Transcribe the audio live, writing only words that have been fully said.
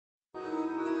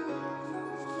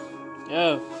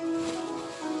Yo.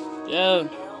 Yo.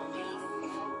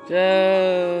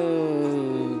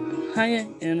 Yo. Higher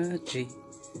energy.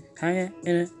 Higher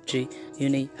energy. You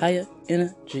need higher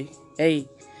energy. Hey.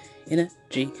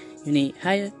 Energy. You need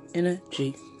higher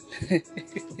energy. I ain't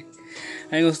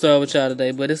gonna start with y'all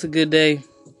today, but it's a good day.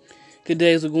 Good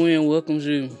day as Gwen welcomes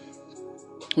you.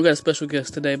 We got a special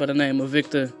guest today by the name of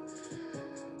Victor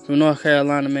from North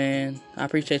Carolina, man. I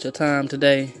appreciate your time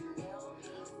today.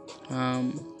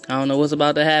 I don't know what's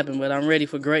about to happen, but I'm ready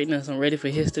for greatness. I'm ready for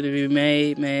history to be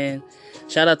made, man.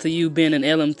 Shout out to you being an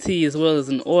LMT as well as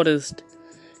an artist.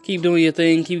 Keep doing your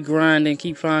thing, keep grinding,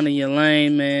 keep finding your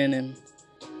lane, man. And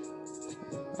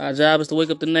our job is to wake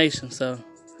up the nation, so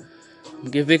I'm gonna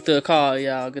give Victor a call,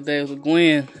 y'all. Good day with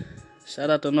Gwen. Shout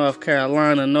out to North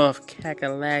Carolina, North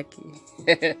Kakalaki.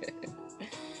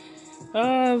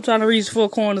 I'm trying to reach 4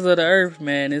 corners of the earth,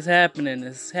 man. It's happening.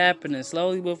 It's happening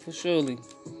slowly but for surely.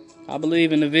 I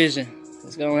believe in the vision.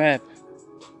 It's gonna happen.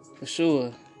 For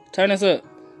sure. Turn this up.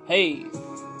 Hey.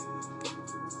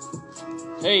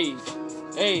 Hey.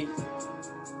 Hey.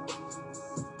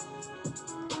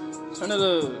 Turn it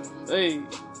up. Hey.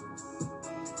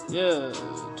 Yeah.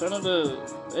 Turn it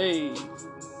up. Hey.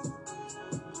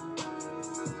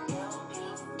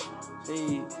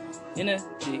 Hey.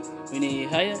 Energy. We need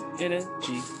higher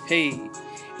energy. Hey.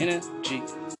 Energy.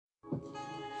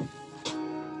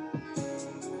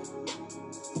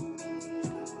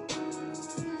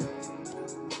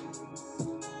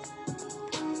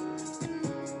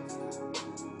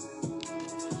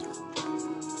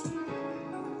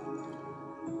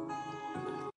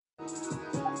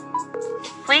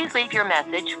 Please leave your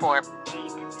message for 803.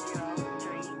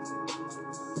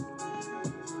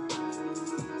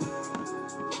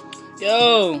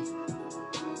 Yo,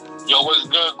 what's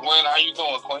good, Gwen? How you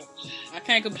doing, Quinn? I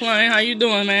can't complain. How you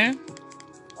doing, man?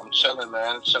 I'm chilling,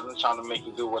 man. Chilling, trying to make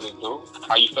it do what it do.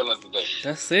 How you feeling today?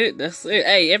 That's it.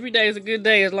 Hey, every day is a good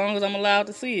day as long as I'm allowed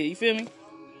to see it. You feel me?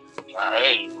 I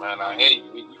hear you, man. I hear you.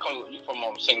 You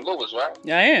from St. Louis, right?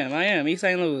 Yeah, I am. East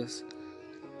St. Louis.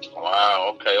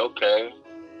 Wow, okay.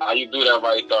 How you do that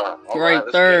right there? Right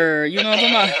there. You know what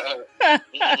I'm talking about?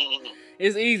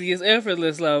 It's easy. It's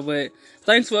effortless, love. But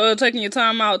thanks for taking your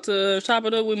time out to chop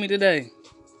it up with me today.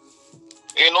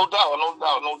 Yeah, no doubt,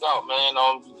 man.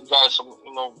 You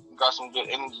got some good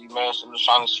energy, man. So I'm just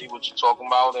trying to see what you're talking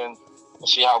about and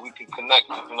see how we can connect,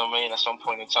 you know what I mean, at some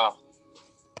point in time.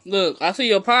 Look, I see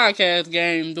your podcast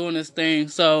game doing this thing,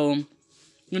 so,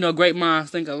 great minds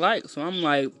think alike. So I'm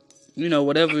like,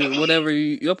 whatever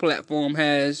your platform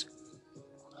has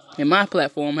and my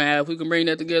platform have, we can bring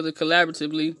that together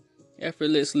collaboratively,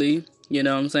 effortlessly, you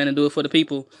know what I'm saying, and do it for the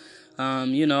people.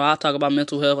 I'll talk about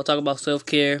mental health, I'll talk about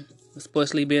self-care,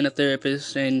 especially being a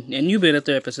therapist, and you being a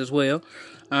therapist as well.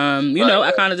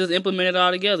 I kind of just implement it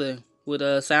all together with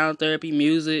sound therapy,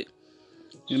 music.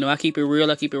 I keep it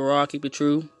real, I keep it raw, I keep it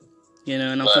true.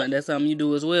 And that's something you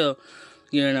do as well.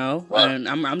 And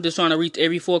I'm just trying to reach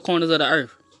every 4 corners of the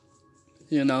earth.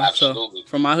 Absolutely. So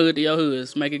from my hood to your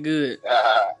hood, make it good.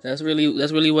 That's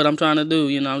really what I'm trying to do.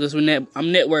 I'm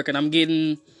networking. I'm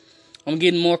getting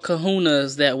more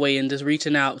kahunas that way and just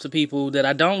reaching out to people that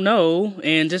I don't know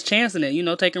and just chancing it.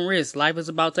 Taking risks. Life is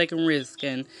about taking risks,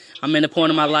 and I'm in a point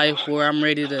in my life where I'm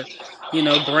ready to,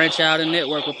 branch out and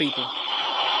network with people.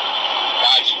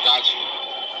 Gotcha.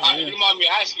 Yeah. You mind me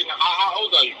asking, how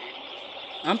old are you?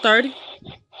 I'm 30. 30?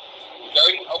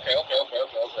 Okay.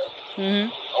 Mm-hmm.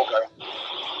 Okay.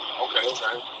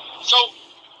 So,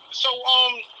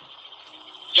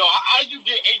 how did you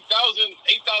get 8,000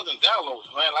 downloads,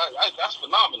 man? That's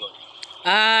phenomenal.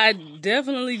 I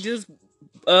definitely just,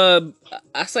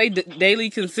 I say daily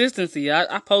consistency.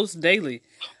 I post daily.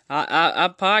 I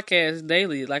podcast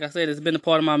daily. Like I said, it's been a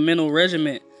part of my mental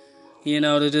regiment,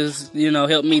 to just,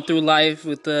 help me through life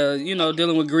with,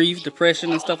 dealing with grief,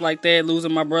 depression, and stuff like that,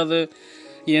 losing my brother.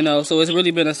 So it's really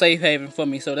been a safe haven for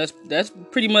me. So that's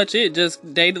pretty much it.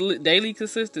 Just daily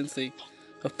consistency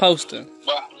of posting.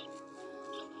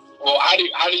 Well, how do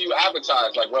you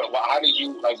advertise? Where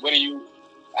do you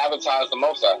advertise the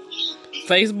most at?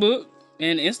 Facebook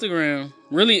and Instagram.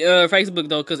 Really, Facebook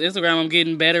though, because Instagram I'm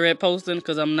getting better at posting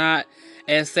because I'm not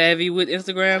as savvy with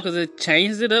Instagram because it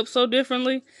changed it up so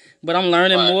differently. But I'm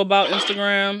learning more about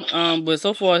Instagram. But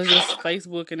so far it's just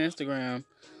Facebook and Instagram.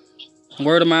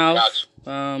 Word of mouth. Gotcha.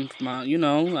 I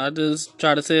just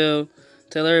try to tell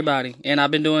everybody. And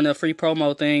I've been doing a free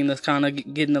promo thing that's kind of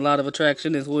getting a lot of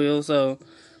attraction as well. So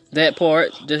that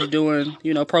part, just doing,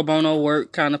 pro bono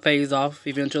work kind of pays off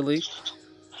eventually.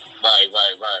 Right. But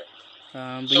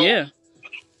so, yeah.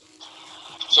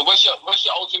 So what's your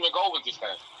ultimate goal with this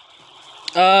thing?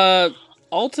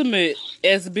 Ultimate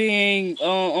as being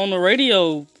on the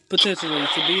radio potentially,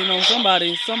 to being on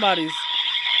somebody's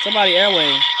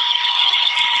airway.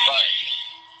 Right.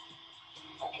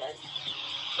 Okay.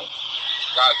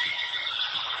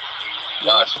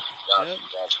 Gotcha. Yep.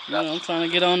 You know, I'm trying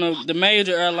to get on the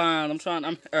major airline.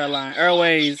 I'm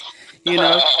airways. You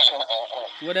know,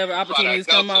 whatever opportunities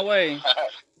come my way.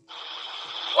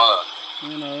 Wow.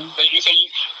 You know. So you say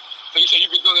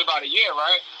you've been doing it about a year,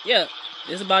 right? Yeah,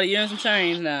 it's about a year and some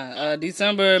change now.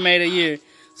 December made a year,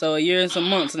 so a year and some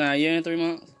months now. A year and 3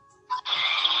 months.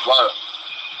 Wow.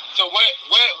 So what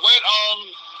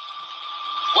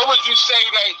would you say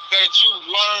that you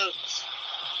learned,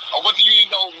 or what do you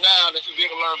know now that you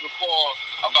didn't learn before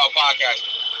about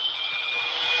podcasting?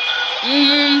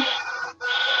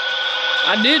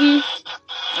 I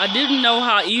didn't know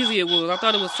how easy it was. I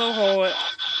thought it was so hard.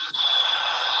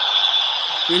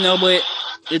 You know, but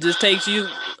it just takes you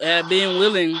being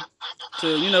willing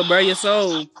to, you know, bare your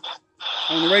soul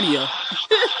on the radio.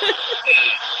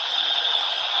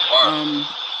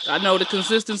 I know the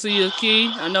consistency is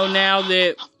key. I know now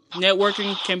that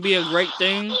networking can be a great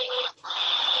thing,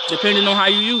 depending on how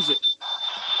you use it.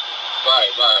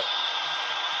 Right.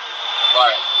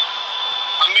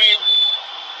 I mean,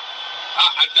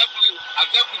 I definitely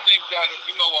think that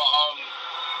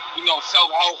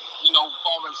self-help,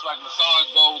 forms like massage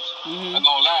goals and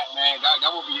all that, man.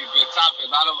 That would be a good topic. A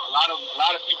lot of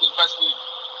people, especially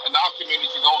in our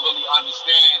community, don't really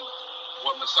understand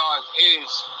what massage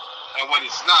is and what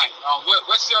it's not.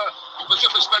 What's your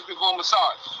perspective on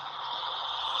massage?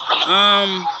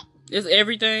 It's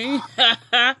everything.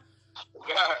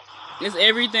 It's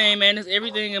everything, man. It's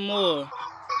everything and more.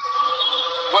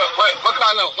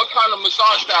 What kind of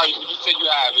massage style would you say you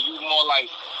have? Are you more like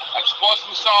sports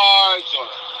massage or?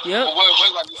 Yep. Or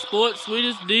what Sports,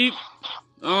 Swedish, deep.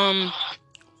 Yeah.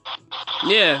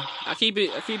 I keep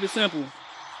it simple.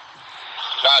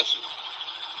 Gotcha.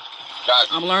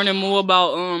 I'm learning more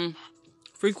about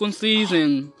frequencies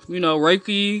and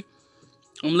Reiki.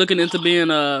 I'm looking into being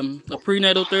a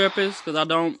prenatal therapist because I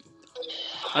don't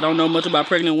know much about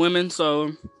pregnant women,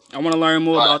 so I want to learn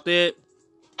more about that.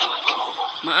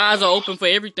 My eyes are open for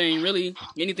everything, really.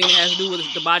 Anything that has to do with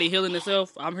the body healing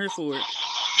itself, I'm here for it.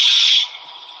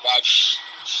 Gotcha.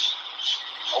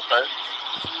 Okay.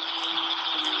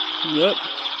 Yep.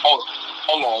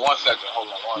 Hold on one second.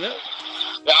 Second.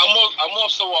 Yeah, I'm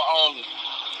also a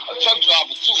truck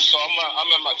driver too, so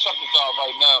I'm at my trucking job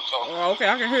right now. So. Oh, okay,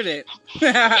 I can hear that.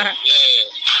 yeah.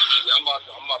 I'm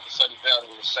about to shut it down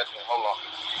in a second. Hold on.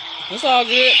 It's all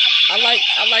good. I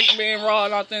like being raw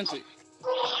and authentic.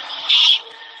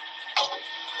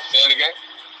 Say it again.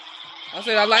 I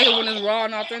said I like it when it's raw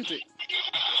and authentic.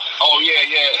 Oh yeah.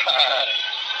 Yeah.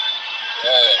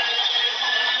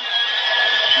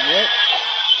 Yep.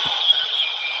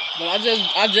 But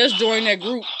I just joined that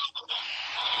group.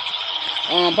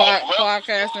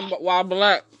 Podcasting while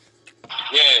black.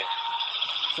 Yeah.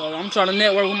 So I'm trying to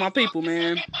network with my people,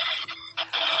 man.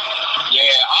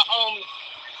 Yeah,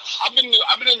 I've been in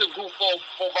the group for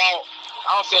about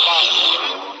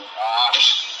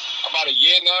about a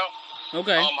year now.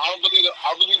 Okay. I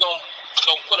really don't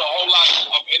put a whole lot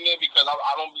of in there because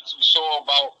I don't be too sure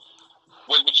about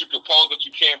what you can post, what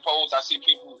you can't post. I see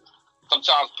people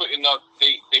sometimes putting up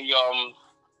their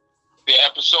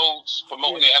episodes,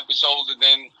 promoting their episodes, and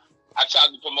then I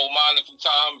tried to promote mine a few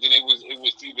times, and it was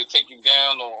either taken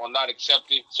down or not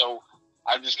accepted. So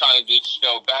I just kind of just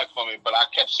fell back from it. But I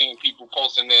kept seeing people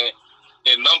posting their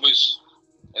numbers,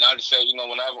 and I just said,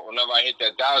 whenever I hit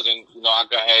that 1,000, I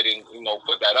go ahead and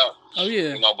put that up. Oh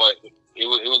yeah. But it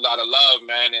was a lot of love,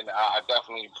 man, and I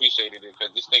definitely appreciated it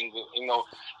because this thing,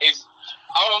 is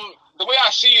the way I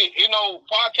see it,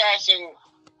 podcasting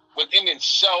within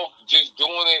itself, just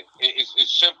doing it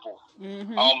is simple.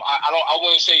 Mm-hmm. I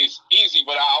wouldn't say it's easy,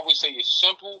 but I always say it's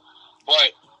simple.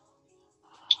 But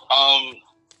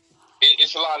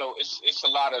it's a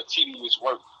lot of tedious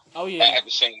work. Oh yeah. At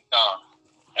the same time,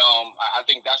 I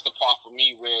think that's the part for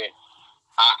me where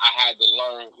I had to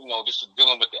learn, just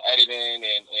dealing with the editing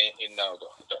and the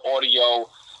audio.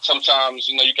 Sometimes,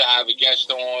 you can have a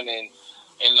guest on and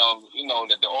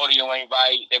that the audio ain't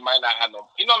right. They might not have no,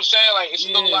 you know what I'm saying? Like, it's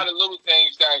a lot of little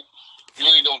things that you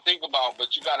really don't think about,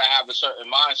 but you got to have a certain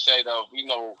mindset of,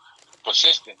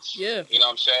 persistence. Yeah. You know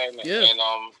what I'm saying? Yeah. And,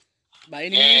 by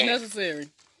any means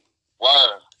necessary.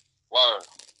 Word.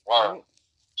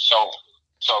 So,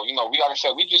 like I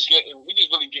said, we just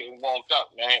really getting warmed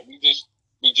up, man. We just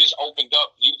opened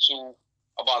up YouTube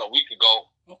about a week ago.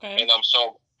 Okay. And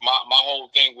so my whole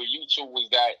thing with YouTube was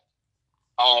that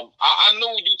I knew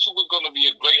YouTube was going to be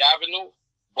a great avenue,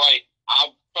 but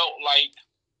I felt like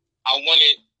I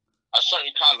wanted a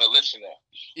certain kind of listener.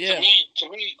 Yeah. To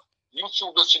me,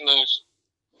 YouTube listeners,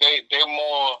 they're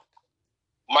more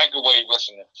microwave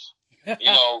listeners.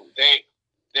 You know, they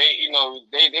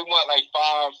want like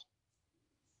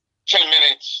 5-10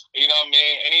 minutes. You know what I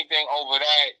mean? Anything over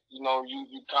that, you know,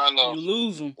 you kind of you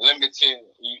lose them. limited.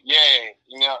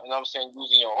 You know what I'm saying?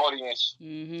 Losing your audience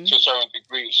Mm-hmm. to a certain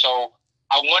degree. So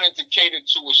I wanted to cater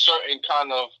to a certain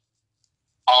kind of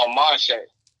mindset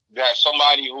that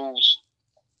somebody who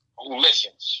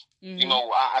listens. Mm-hmm. You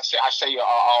know, I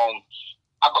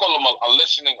call them a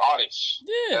listening artist.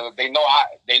 Yeah. They know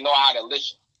how to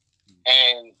listen,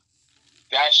 and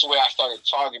that's where I started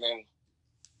targeting.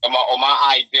 And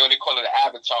my ideal, they call it an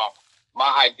avatar.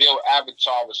 My ideal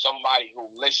avatar was somebody who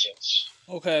listens.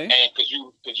 Okay. And because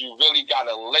you really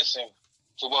gotta listen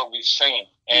to what we're saying,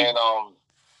 and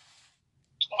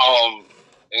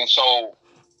and so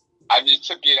I just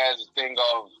took it as a thing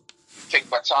of take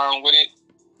my time with it.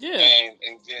 Yeah.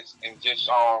 And just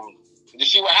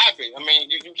see what happens. I mean,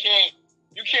 you can't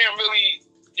really,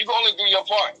 you can only do your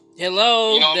part.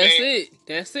 Hello, You know that's what I mean? it.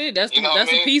 That's it. That's You know what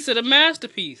I a mean? piece of the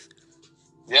masterpiece.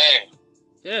 Yeah.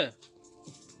 Yeah.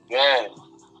 Yeah.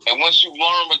 And once you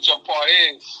learn what your part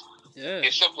is, Yeah.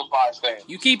 it simplifies things.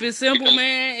 You keep it simple, Because,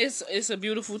 man. It's a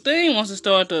beautiful thing once it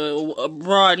start to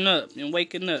broaden up and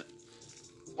waking up.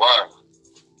 Word.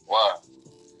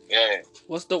 Yeah.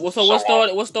 What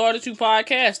started you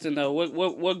podcasting though?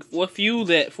 What fueled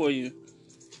that for you?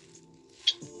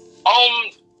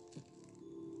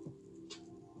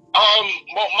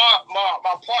 Well,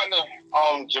 my partner,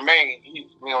 Jermaine,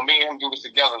 me and him do this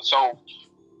together. So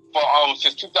for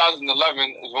since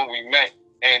 2011 is when we met,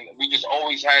 and we just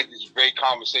always had these great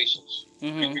conversations.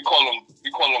 Mm-hmm. We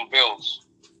call them builds,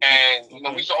 and you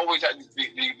know, we just always had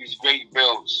these great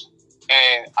builds.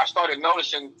 And I started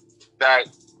noticing that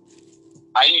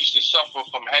I used to suffer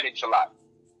from headaches a lot.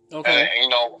 Okay.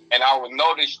 And I would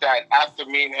notice that after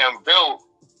me and him build,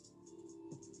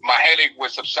 my headache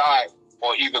would subside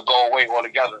or either go away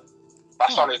altogether. I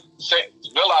started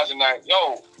realizing that,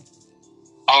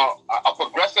 a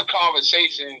progressive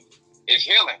conversation is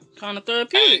healing. Kind of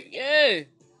therapeutic, yeah.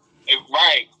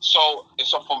 Right. So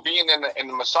from being in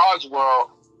the massage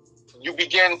world, you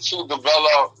begin to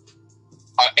develop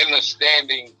an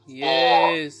understanding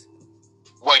for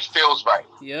what feels right.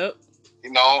 Yep.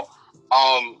 You know,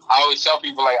 I always tell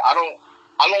people, like, I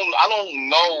don't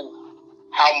know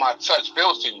how my touch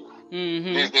feels to you.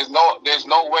 Mm-hmm. There's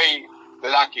no way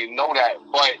that I can know that,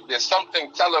 but there's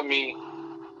something telling me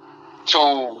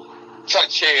to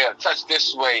touch here, touch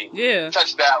this way,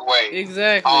 touch that way.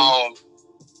 Exactly.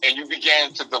 And you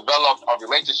began to develop a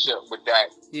relationship with that.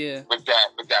 Yeah. With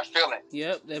that feeling.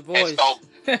 Yep, that voice. And so,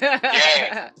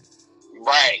 yeah,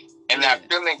 right. And that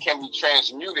feeling can be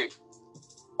transmuted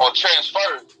or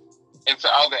transferred into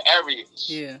other areas.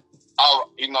 Yeah.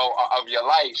 Of your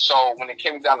life. So when it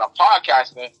came down to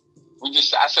podcasting,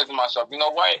 I said to myself, you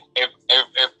know what?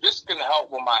 If this can help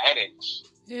with my headaches,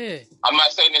 I'm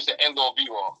not saying it's an end all be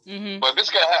all, but if this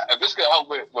can help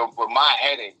with my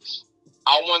headaches,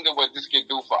 I wonder what this could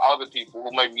do for other people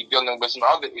who may be dealing with some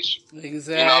other issues.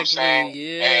 Exactly. You know what I'm saying?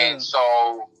 Yeah. And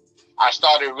so I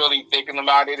started really thinking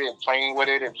about it and playing with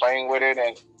it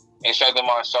and said to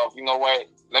myself, you know what?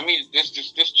 Let me just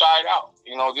try it out.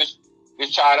 You know, just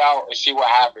try it out and see what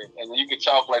happens. And you could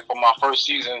tell, like, from my first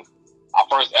season, our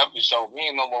first episode, we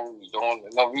didn't know what we was doing.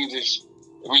 No, we just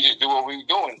do what we were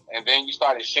doing. And then you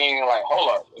started seeing, like, hold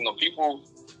up, you know, people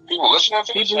listening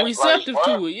to this. People receptive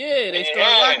to it, they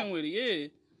start rocking with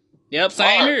it, Yep,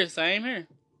 same here.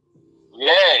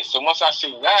 Yeah, so once I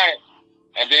see that,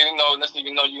 and then, next thing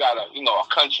you know, you got a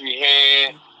country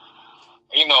here,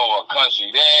 a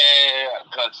country there.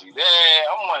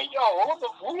 I'm like,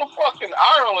 who the fuck in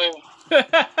Ireland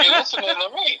is listening to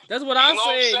me? That's what I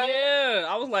said. Yeah,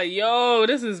 I was like, yo,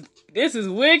 this is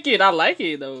wicked. I like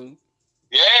it though.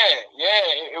 Yeah,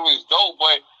 it was dope.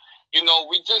 But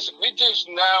we just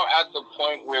now at the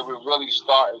point where we're really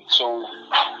starting to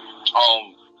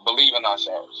believe in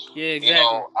ourselves. Yeah,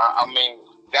 exactly. I mean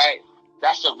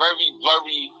that's a very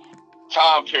blurry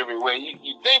time period where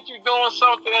you think you're doing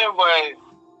something, but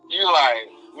you like,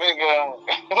 nigga,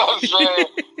 you know what I'm saying?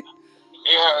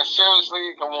 Yeah,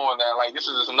 seriously, come on now. Like, this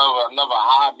is another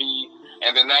hobby,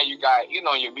 and then now you got,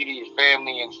 your immediate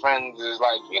family and friends is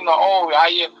like,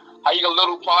 how your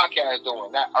little podcast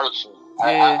doing? That irks me.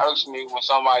 Yeah. It irks me when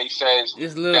somebody says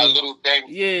it's that little thing,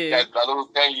 that little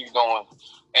thing you doing.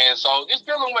 And so just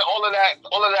dealing with all of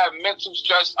that mental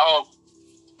stress of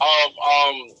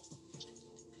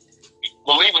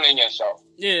believing in yourself.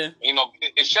 Yeah.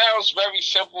 It sounds very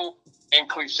simple and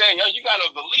cliche. Yo, you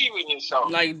gotta believe in yourself.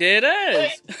 Like dead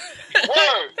ass.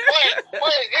 Word.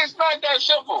 it's not that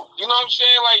simple. You know what I'm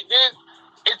saying? Like this,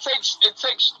 it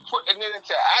takes putting it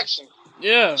into action.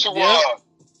 Yeah. To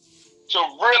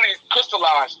really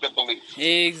crystallize the belief.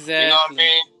 Exactly. You know what I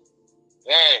mean?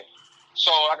 Yeah.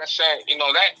 So like I said,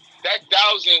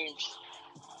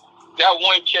 that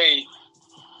 1K,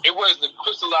 it was the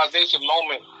crystallization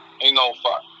moment,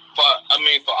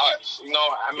 for us.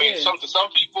 To some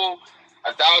people,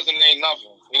 1,000 ain't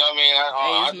nothing. You know what I mean?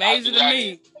 It's amazing to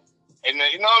me. And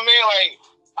you know what I mean? Like,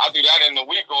 I'll do that in a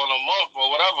week or in a month or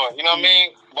whatever. You know what I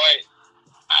mean? But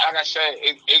like I said,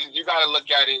 you got to look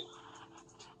at it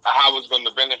how it's going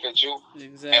to benefit you.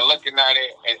 Exactly. And looking at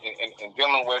it and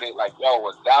dealing with it like,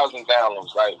 1,000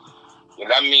 downloads, like,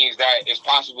 that means that it's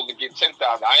possible to get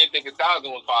 10,000. I didn't think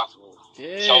 1,000 was possible.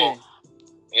 Yeah. So,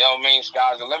 you know what I mean?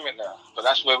 Sky's the limit now. So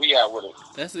that's where we at with it.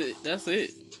 That's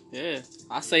it. Yeah.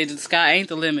 I say the sky ain't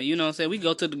the limit. You know what I'm saying? We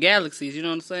go to the galaxies. You know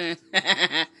what I'm saying?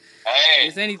 Hey,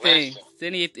 it's anything.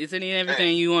 It's any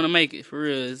everything you want to make it, for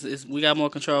real. We got more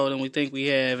control than we think we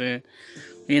have. And,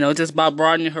 it's just about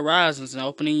broadening your horizons and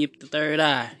opening the third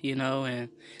eye, and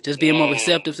just being more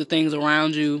receptive to things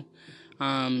around you.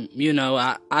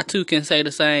 I too can say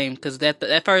the same, because that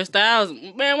first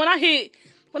 1,000, man, when I hit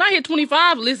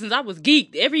 25 listens, I was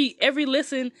geeked. Every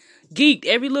listen, geeked.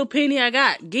 Every little penny I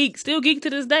got, geeked. Still geeked to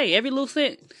this day. Every little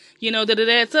cent, that it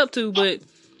adds up to. But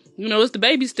it's the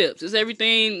baby steps. It's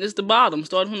everything. It's the bottom.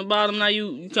 Starting from the bottom, now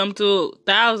you come to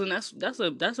 1,000.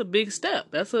 That's a big step.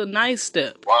 That's a nice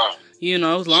step. Wow.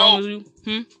 As long as you.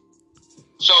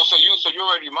 So you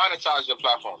already monetized your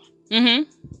platform. Mm-hmm.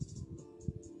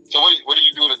 So what do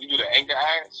you do? You do the anchor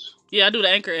ads? Yeah, I do the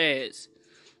anchor ads.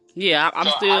 Yeah, I'm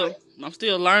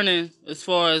still learning as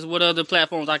far as what other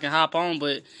platforms I can hop on,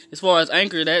 but as far as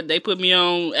Anchor, that they put me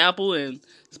on Apple and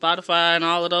Spotify and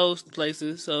all of those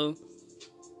places, so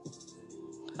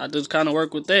I just kind of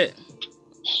work with that.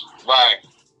 Right.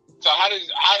 So how does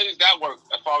that work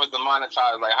as far as the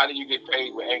monetize? Like, how do you get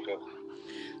paid with Anchor?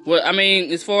 Well, I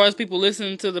mean, as far as people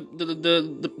listening to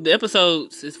the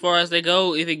episodes, as far as they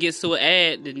go, if it gets to an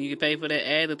ad, then you get paid for that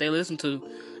ad that they listen to.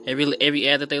 Every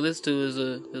ad that they listen to is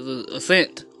a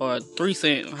cent or 3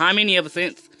 cents. How many of a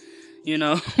cents?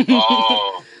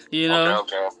 Oh.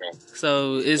 Okay.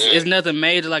 So it's nothing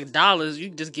major like dollars. You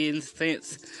just getting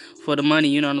cents for the money.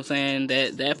 You know what I'm saying?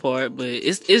 That part. But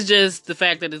it's just the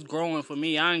fact that it's growing for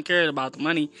me. I ain't cared about the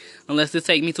money unless it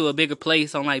take me to a bigger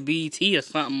place on like BET or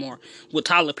something, or with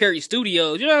Tyler Perry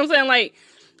Studios. You know what I'm saying? Like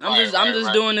I'm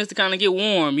just doing this to kind of get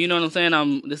warm. You know what I'm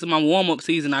saying? This is my warm up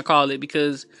season, I call it,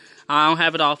 because I don't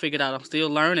have it all figured out. I'm still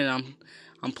learning.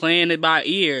 I'm playing it by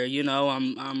ear.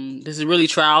 This is really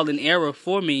trial and error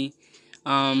for me.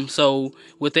 So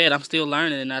with that, I'm still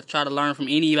learning, and I try to learn from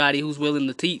anybody who's willing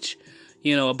to teach,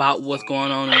 about what's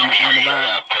going on in the Bible.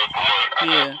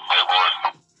 Yeah.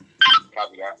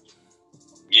 Copy that.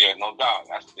 Yeah, no doubt.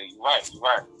 You're right.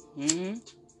 Mm-hmm.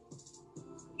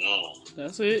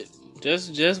 That's it.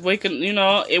 Just waking,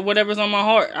 whatever's on my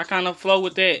heart, I kind of flow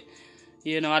with that.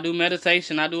 I do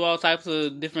meditation. I do all types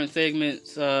of different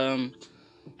segments.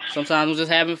 Sometimes I'm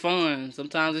just having fun.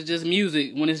 Sometimes it's just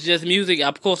music. When it's just music,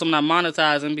 of course, I'm not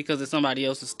monetizing because it's somebody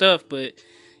else's stuff, but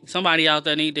somebody out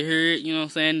there need to hear it, you know what I'm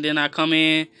saying? Then I come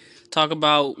in, talk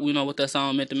about, what that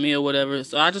song meant to me or whatever.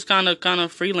 So I just kind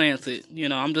of freelance it.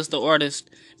 I'm just the artist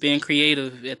being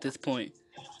creative at this point.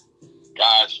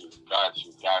 Got you.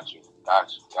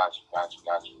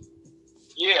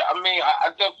 Yeah, I mean, I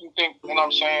definitely think, you know what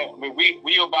I'm saying? I mean,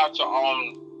 we about to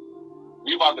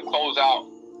close out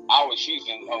our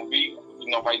season.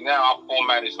 Right now our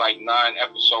format is like 9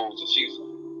 episodes a season.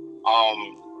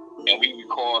 And we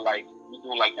record we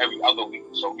do every other week,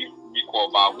 so we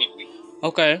record bi-weekly.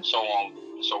 Okay. So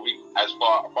we, as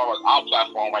far as our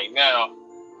platform right now,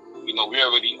 we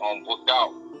already booked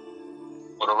out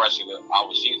for the rest of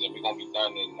our season. We're gonna be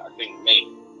done in, I think, May.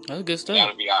 That's good stuff.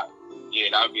 That'll be our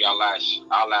last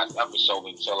episode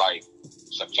until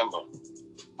September.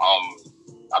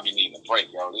 I'll be needing a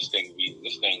break, yo. This thing,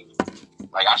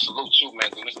 I salute you,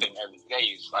 man. Doing this thing every day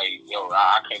is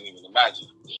I can't even imagine.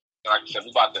 Like I said,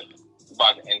 we about to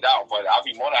end out, but I'll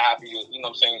be more than happy to,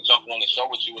 jump on the show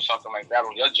with you or something like that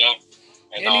on your jump.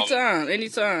 And,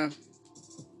 anytime.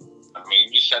 I mean,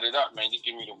 you just set it up, man. Just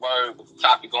give me the word, what the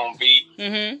topic gonna be.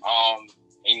 Mm-hmm.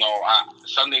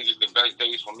 Sundays is the best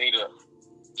days for me to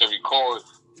record,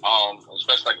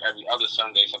 especially every other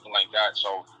Sunday, something like that.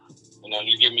 So,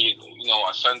 you give me,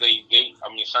 a Sunday date. I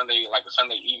mean, Sunday, a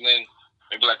Sunday evening,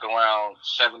 maybe around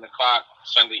 7 o'clock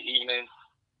Sunday evening,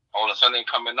 on a Sunday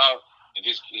coming up, and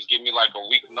just give me a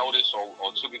week notice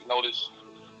or 2 week notice.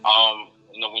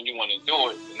 When you want to do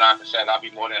it, and like I said, I'll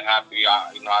be more than happy.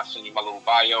 I'll send you my little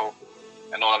bio,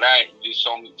 and all of that. You just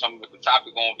tell me what the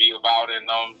topic gonna be about, and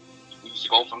we just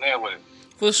go from there with it.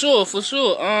 For sure.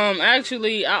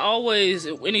 Actually, I always,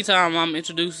 anytime I'm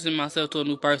introducing myself to a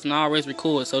new person, I always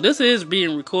record. So this is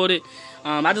being recorded.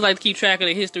 I just like to keep track of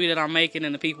the history that I'm making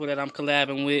and the people that I'm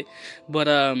collabing with. But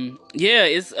yeah,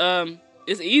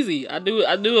 it's easy. I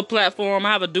do a platform.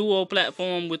 I have a duo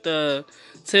platform with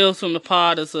Tales from the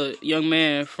Pod. It's a young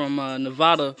man from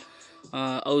Nevada.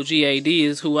 OGAD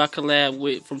is who I collab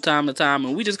with from time to time,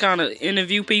 and we just kind of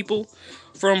interview people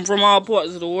from all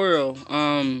parts of the world.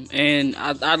 And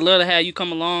I'd love to have you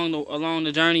come along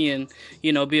the journey and,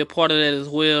 you know, be a part of that as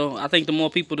well. I think the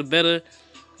more people, the better,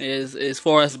 as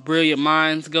far as brilliant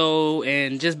minds go,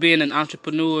 and just being an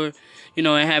entrepreneur, you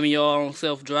know, and having your own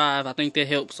self-drive. I think that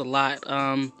helps a lot.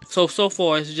 So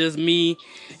far it's just me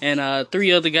and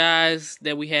 3 other guys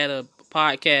that we had a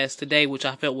podcast today, which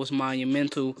I felt was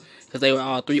monumental because they were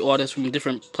all 3 artists from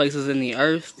different places in the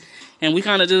earth. And we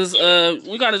kind of just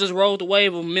rolled the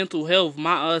wave of mental health.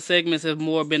 My segments have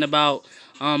more been about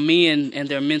me and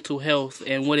their mental health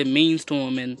and what it means to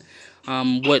them, and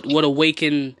what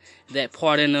awakened that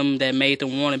part in them that made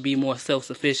them want to be more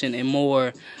self-sufficient and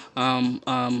more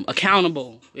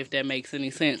accountable, if that makes any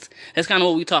sense. That's kind of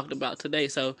what we talked about today.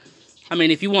 So, I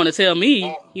mean, if you want to tell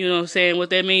me, you know what I'm saying,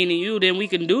 what that mean to you, then we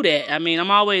can do that. I mean,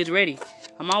 I'm always ready.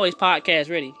 I'm always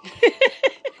podcast ready.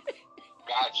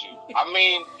 Got you. I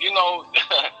mean, you know,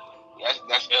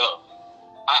 that's ill.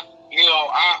 I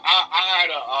had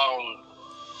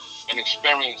an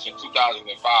experience in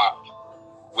 2005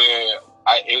 where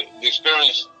the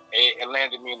experience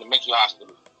landed me in the mental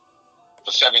hospital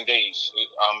for 7 days.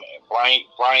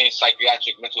 Bryan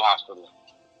Psychiatric Mental Hospital,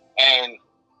 and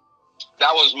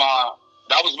that was my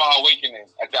awakening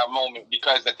at that moment,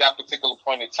 because at that particular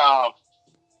point in time,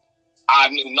 I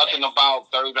knew nothing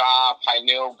about third eye,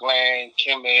 pineal gland,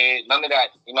 chemoid, none of that.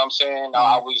 You know what I'm saying?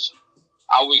 Mm-hmm.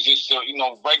 I was just a,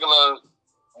 regular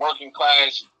working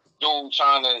class dude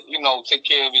trying to, take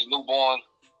care of his newborn,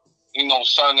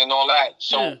 son and all that.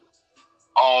 So,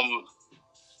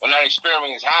 when that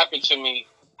experience happened to me,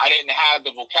 I didn't have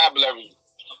the vocabulary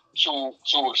to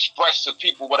express to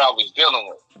people what I was dealing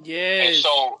with. Yes. And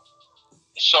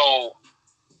so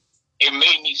it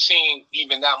made me seem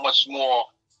even that much more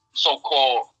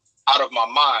so-called out of my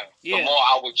mind. Yeah. The more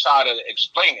I would try to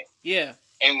explain it. Yeah.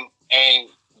 And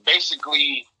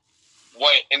basically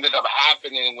what ended up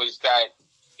happening was that,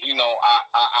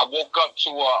 I woke up to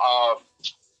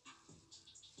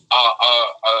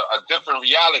a different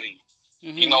reality.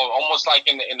 Mm-hmm. Almost like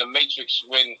in the Matrix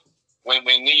when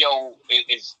Neo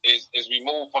is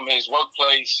removed from his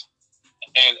workplace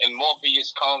and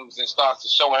Morpheus comes and starts to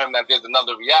show him that there's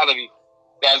another reality.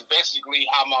 That's basically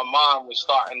how my mind was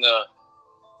starting to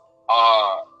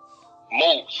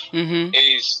move. Mm-hmm.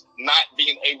 Is not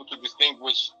being able to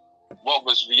distinguish what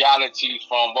was reality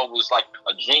from what was like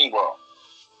a dream world.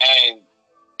 And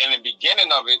in the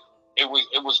beginning of it, it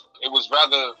was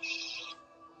rather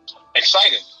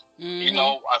exciting. Mm-hmm.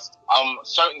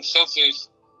 Certain senses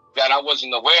that I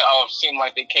wasn't aware of seemed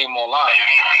like they came online.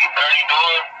 30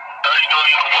 door, you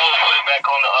can put it back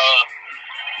on the.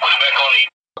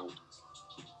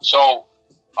 So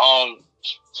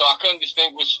I couldn't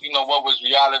distinguish, what was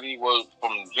reality was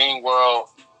from dream world.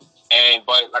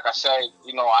 But like I said,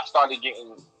 I started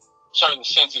getting certain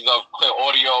senses of clear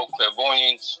audio,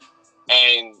 clairvoyance,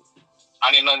 and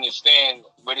I didn't understand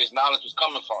where this knowledge was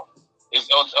coming from. It's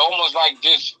almost like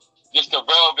just the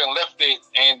veil been lifted,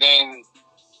 and then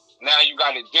now you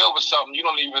got to deal with something you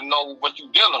don't even know what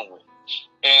you're dealing with.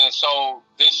 And so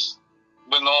this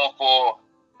went on for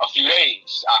a few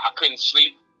days. I couldn't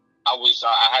sleep. I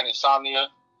had insomnia.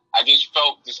 I just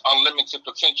felt this unlimited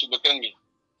potential within me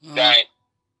that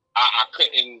I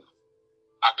couldn't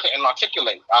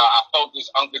articulate. I felt this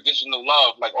unconditional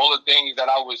love, like all the things that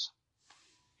I was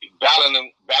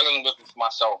battling with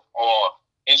myself or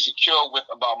insecure with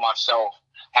about myself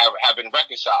have been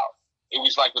reconciled. It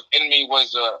was like within me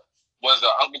was a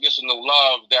unconditional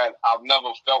love that I've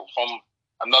never felt from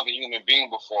another human being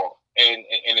before, and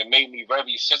it made me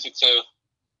very sensitive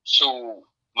to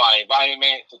my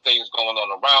environment, to things going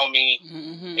on around me.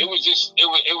 Mm-hmm. It was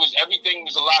everything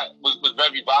was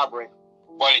very vibrant,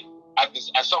 but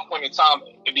at some point in time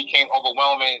it became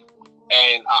overwhelming,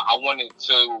 and I wanted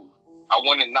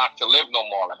not to live no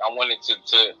more. Like I wanted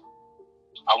to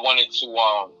I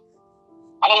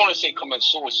don't want to say commit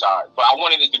suicide, but I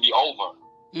wanted it to be over.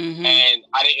 Mm-hmm. And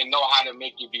I didn't know how to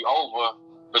make it be over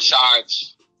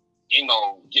besides, getting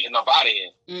up out of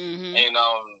here. Mm-hmm. And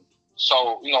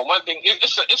so one thing,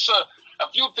 it's a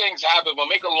few things happened, but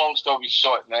make a long story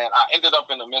short, man, I ended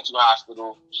up in a mental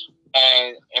hospital,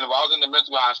 and while I was in the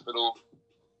mental hospital,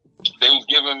 they was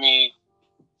giving me,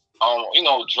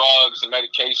 drugs and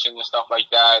medication and stuff like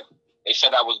that. They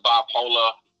said I was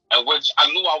bipolar, and which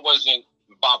I knew I wasn't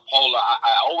bipolar.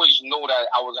 I always knew that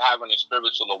I was having a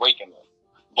spiritual awakening.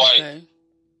 But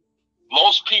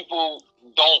most people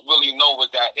don't really know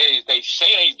what that is. They say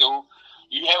they do.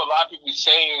 You have a lot of people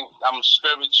saying I'm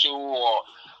spiritual or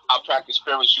I practice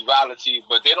spirituality,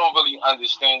 but they don't really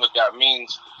understand what that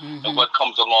means and what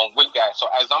comes along with that. So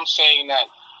as I'm saying that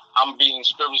I'm being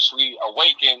spiritually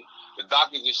awakened, the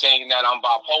doctors are saying that I'm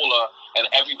bipolar, and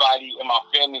everybody in my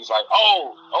family is like,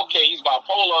 oh, okay, he's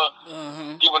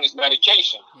bipolar, giving his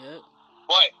medication. Yep.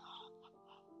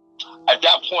 But at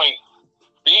that point,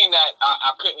 being that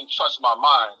I couldn't trust my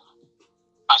mind,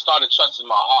 I started trusting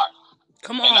my heart.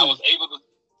 Come on. And I was able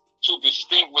to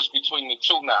distinguish between the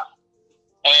two now.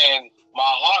 And my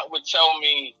heart would tell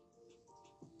me,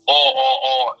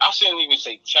 or I shouldn't even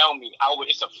say tell me,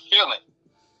 it's a feeling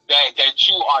that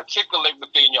you articulate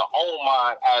within your own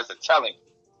mind as a telling.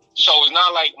 So it's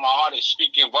not like my heart is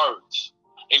speaking words.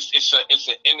 It's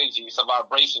an energy, it's a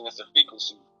vibration, it's a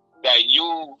frequency that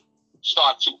you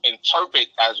start to interpret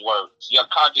as words. Your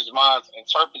conscious mind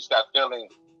interprets that feeling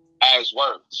as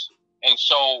words. And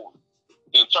so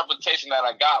the interpretation that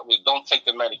I got was don't take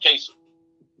the medication.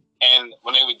 And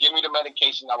when they would give me the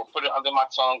medication, I would put it under my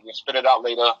tongue and spit it out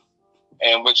later.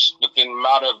 And which within a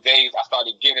matter of days, I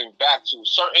started getting back to a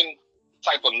certain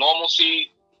type of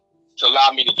normalcy to allow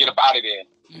me to get up out of there.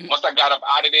 Once I got up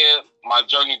out of there, my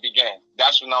journey began.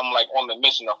 That's when I'm like on the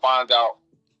mission to find out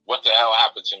what the hell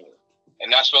happened to me.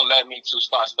 And that's what led me to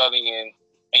start studying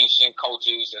ancient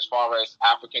cultures as far as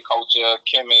African culture,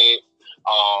 Kemet,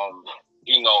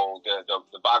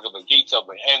 the Bhagavad Gita,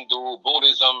 the Hindu,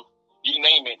 Buddhism, you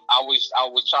name it. I was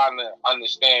trying to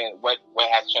understand what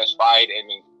had transpired in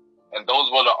me. And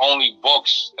those were the only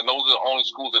books and those were the only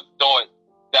schools of thought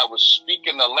that was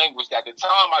speaking the language that at the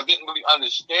time I didn't really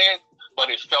understand, but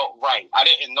it felt right. I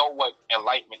didn't know what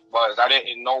enlightenment was. I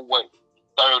didn't know what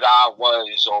third eye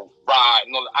was or right.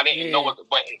 No, I didn't know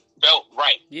but it felt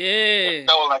right. Yeah. It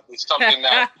felt like it's something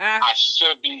that I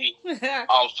should be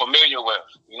familiar with.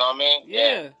 You know what I mean?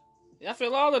 Yeah. I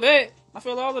feel all of that.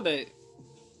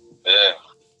 Yeah.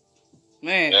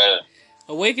 Man. Yeah.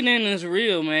 Awakening is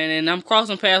real, man, and I'm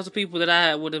crossing paths with people that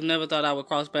I would have never thought I would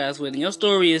cross paths with. And your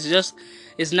story is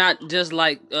it's not just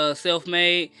like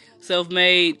self-made,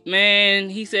 man.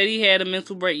 He said he had a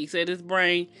mental break. He said his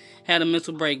brain had a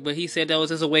mental break, but he said that was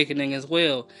his awakening as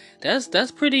well.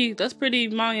 That's pretty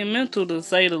monumental to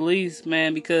say the least,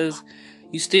 man, because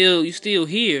you still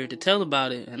here to tell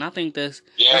about it, and I think that's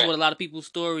what a lot of people's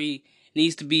story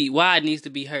needs to be. Why it needs to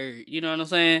be heard. You know what I'm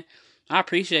saying? I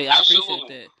appreciate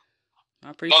that.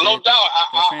 No doubt.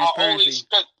 I always,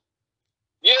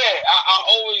 I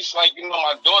always, like,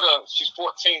 my daughter, she's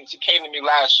 14. She came to me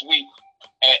last week,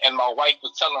 and my wife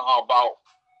was telling her about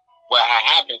what had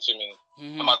happened to me.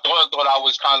 And my daughter thought I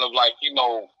was kind of like,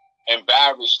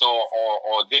 embarrassed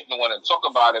or didn't want to talk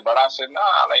about it. But I said,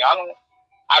 nah, like,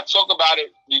 I talk about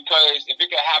it because if it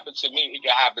can happen to me, it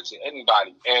can happen to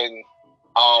anybody. And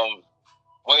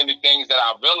one of the things that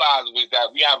I realized was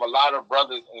that we have a lot of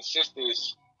brothers and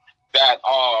sisters that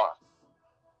are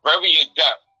very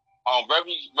adept,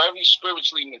 very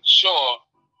spiritually mature,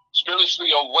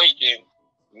 spiritually awakened,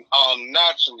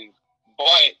 naturally,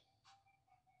 but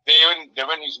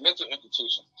they're in these mental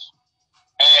institutions.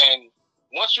 And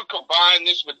once you combine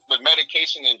this with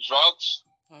medication and drugs,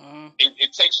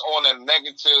 it takes on a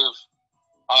negative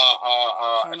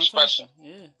expression.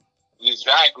 Yeah.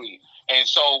 Exactly. And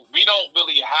so we don't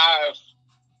really have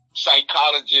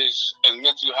psychologists and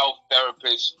mental health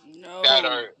therapists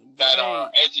that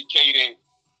are educated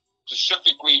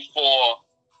specifically for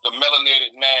the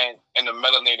melanated man and the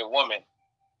melanated woman.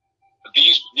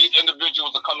 These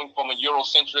individuals are coming from a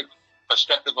Eurocentric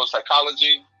perspective of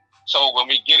psychology. So when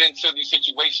we get into these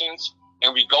situations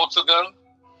and we go to them,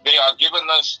 they are giving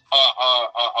us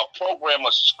a program,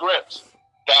 a script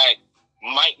that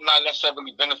might not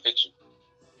necessarily benefit you.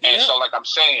 And so, like I'm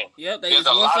saying, it's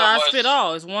one size fit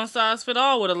all. It's one size fit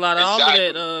all with a lot of all of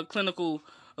that clinical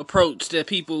approach that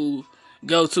people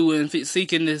go to and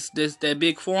seeking that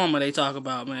big pharma they talk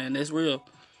about. Man, that's real.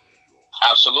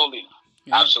 Absolutely,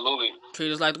 absolutely.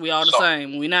 Treat us like we all the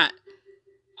same. We not.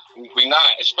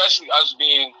 Especially us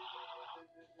being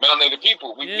melanated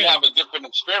people. We have a different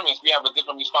experience. We have a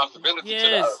different responsibility to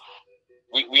the earth.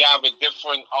 We have a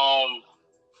different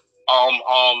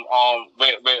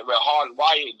we're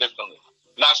hardwired differently.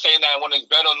 Not saying that one is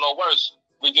better nor worse.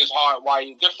 We just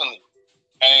hardwired differently,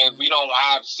 and we don't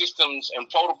have systems and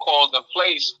protocols in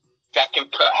place that can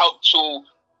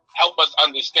help us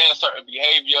understand certain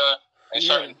behavior and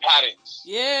certain patterns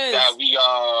that we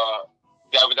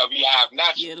have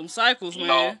naturally. Yeah, them cycles, you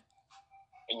man.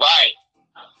 know? Right.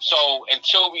 So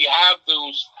until we have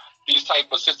these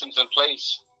type of systems in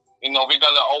place, we're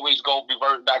gonna always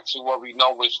revert back to what we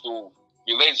know is through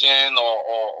religion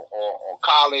or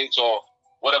college or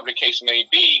whatever the case may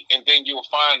be, and then you'll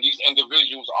find these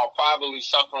individuals are probably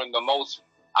suffering the most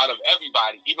out of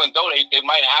everybody, even though they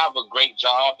might have a great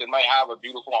job, they might have a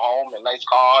beautiful home, a nice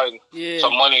car, and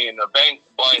some money in the bank,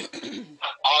 but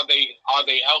are they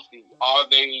healthy? Are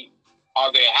they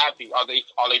happy? Are they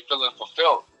feeling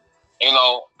fulfilled? And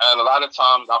a lot of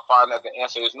times I find that the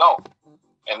answer is no.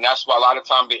 And that's why a lot of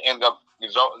times they end up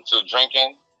resorting to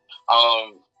drinking,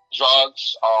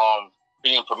 drugs,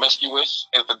 being promiscuous,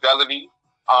 infidelity.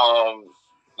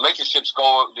 Relationships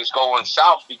going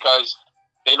south because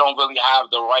they don't really have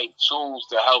the right tools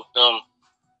to help them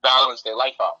balance their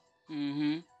life out.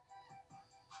 Mm-hmm.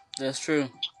 That's true.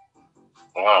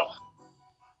 Yeah.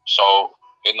 So,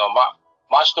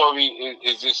 my story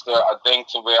is just a thing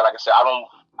to where, like I said,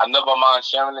 I never mind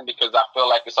sharing it because I feel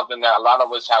like it's something that a lot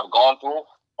of us have gone through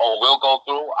or will go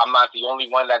through. I'm not the only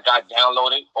one that got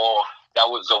downloaded or that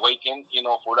was awakened,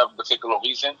 for whatever particular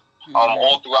reason. Mm-hmm.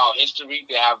 All throughout history,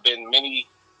 there have been many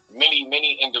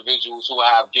individuals who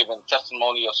have given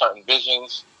testimony of certain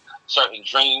visions, certain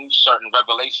dreams, certain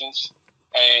revelations.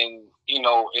 And,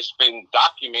 it's been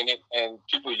documented and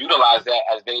people utilize that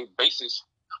as their basis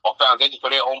or foundation for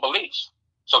their own beliefs.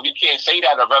 So you can't say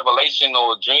that a revelation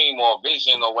or a dream or a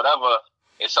vision or whatever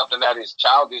is something that is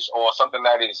childish or something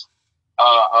that is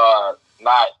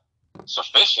not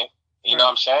sufficient. You know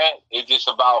what I'm saying? It's just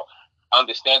about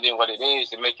understanding what it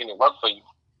is and making it work for you.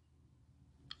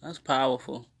 That's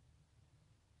powerful.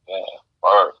 Yeah,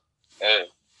 word. Yeah.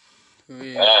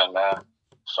 Yeah, man.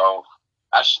 So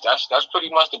that's pretty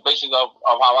much the basis of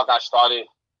how I got started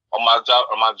on my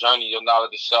journey of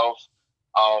knowledge itself.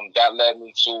 That led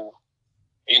me to,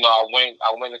 I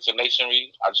went into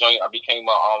masonry. I became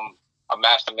a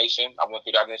master mason. I went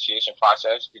through that initiation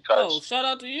process because. Oh, shout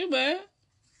out to you, man.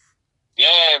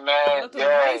 Yeah, man. Shout out to the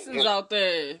masons out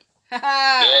there.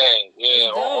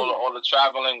 yeah. All the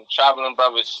traveling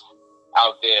brothers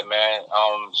out there, man.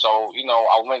 So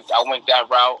I went that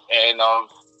route, and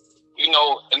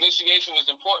initiation is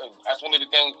important. That's one of the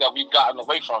things that we've gotten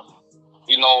away from.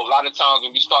 A lot of times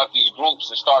when we start these groups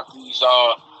and start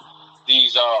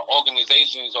these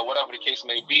organizations or whatever the case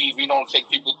may be, we don't take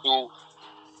people through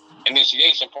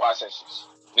initiation processes.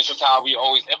 This is how we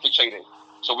always infiltrate it.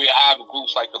 So we have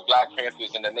groups like the Black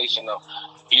Panthers and the Nation of,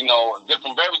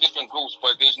 very different groups,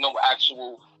 but there's no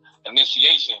actual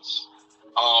initiations.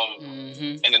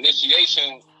 And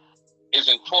initiation is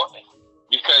important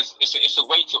because it's a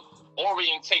way to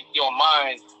orientate your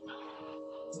mind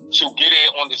to get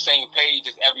it on the same page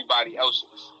as everybody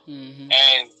else's.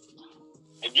 And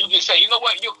if you just say, you know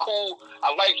what, you're cool,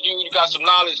 I like you, you got some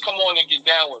knowledge, come on and get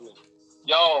down with me.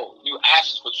 Yo, you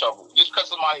asking for trouble. Just because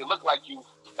somebody look like you,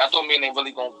 that don't mean they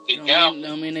really gonna get down.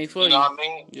 Don't mean they for you. You know what I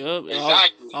mean? Yep.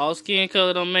 Exactly. All skin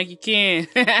color don't make you kin.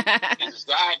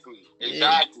 Exactly.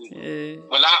 Yeah.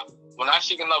 When I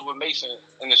see another Mason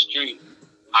in the street,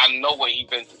 I know what he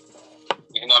been through.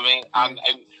 You know what I mean? I'm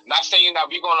not saying that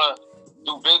we're gonna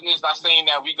do business, not saying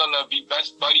that we're gonna be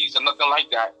best buddies or nothing like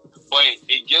that, but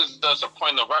it gives us a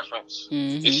point of reference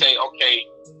to say, okay,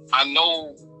 I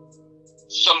know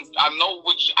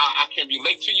which I can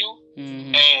relate to you,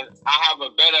 and I have a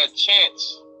better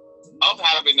chance of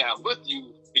having that with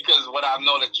you because of what I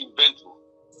know that you've been through.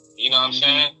 You know what I'm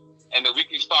saying? And if we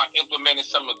can start implementing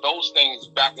some of those things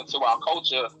back into our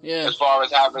culture, as far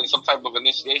as having some type of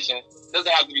initiation, it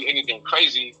doesn't have to be anything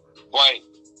crazy, but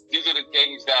these are the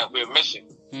things that we're missing.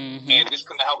 And this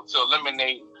can help to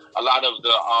eliminate a lot of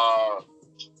the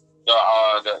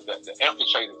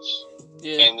infiltrators.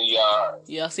 And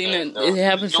I seen that it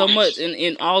happened so much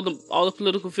in all the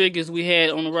political figures we had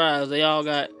on the rise. They all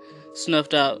got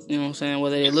snuffed out. You know what I'm saying?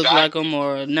 Whether they look like them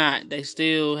or not, they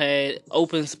still had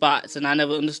open spots, and I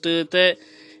never understood that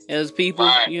as people.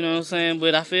 You know what I'm saying?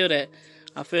 But I feel that.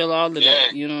 I feel all of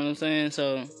that. You know what I'm saying?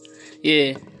 So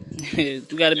we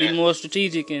got to be more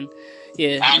strategic, and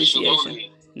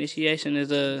initiation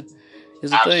is a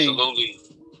thing.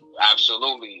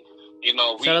 Absolutely.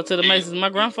 Shout out to the Masons. My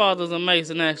grandfather's a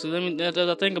Mason, actually. As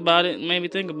I think about it, made me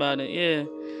think about it. Yeah.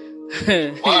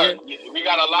 We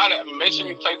got a lot of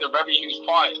Masonry played a very huge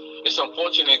part. It's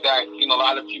unfortunate that a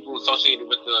lot of people associated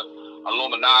with the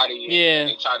Illuminati and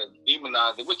they try to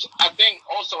demonize it, which I think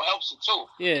also helps it too.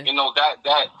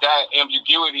 That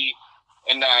ambiguity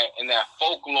and that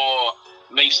folklore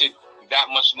makes it that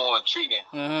much more intriguing.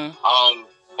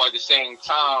 But at the same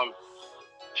time,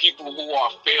 people who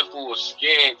are fearful or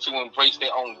scared to embrace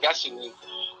their own destiny,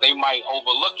 they might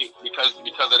overlook it because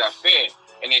of that fear.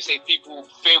 And they say people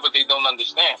fear what they don't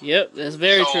understand. Yep, that's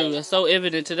very true. That's so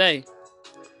evident today.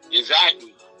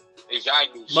 Exactly.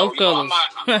 Both colors.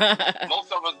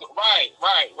 Most of us,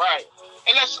 right.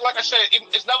 And that's, like I said,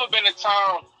 it's never been a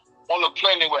time on the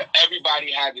planet where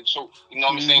everybody had the truth. You know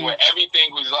what I'm saying? Where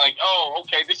everything was like, oh,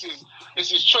 okay, this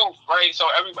is truth, right? So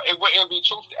it wouldn't be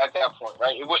truth at that point,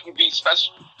 right? It wouldn't be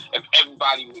special if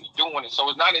everybody was doing it. So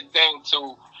it's not a thing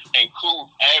to include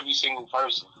every single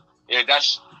person. Yeah,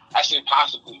 that's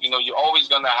impossible. You know, you're always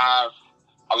gonna have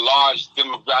a large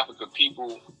demographic of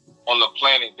people on the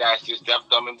planet that's just deaf,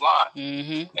 dumb, and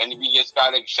blind, and we just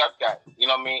gotta accept that. You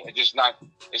know what I mean? It's not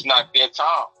their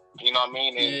time. You know what I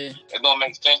mean? And it don't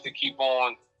make sense to keep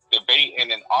on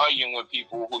debating and arguing with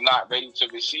people who not ready to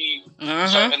receive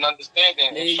certain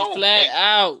understanding. And truth. Flat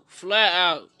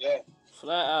out. Yeah.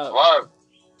 Flat out. Word.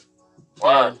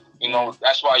 Yeah. You know,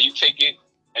 that's why you take it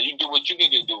and you do what you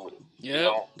need to do with it. Yeah. You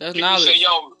know? That's people knowledge. Say,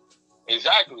 yo,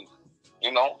 exactly.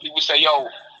 You know, people say, yo,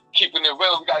 keeping it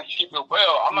real, we gotta keep it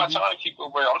real. I'm not trying to keep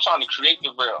it real. I'm trying to create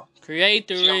the real. Create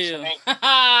the real.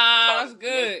 That's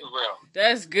good.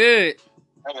 That's good.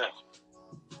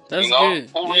 That's good.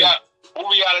 Who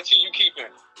reality you keeping?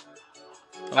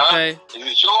 Okay. Is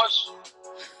it yours?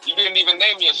 You didn't even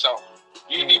name yourself.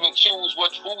 You didn't even choose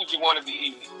what food you wanted to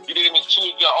eat. You didn't even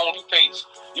choose your own face.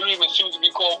 You didn't even choose to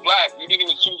be called black. You didn't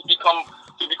even choose to be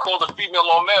called a female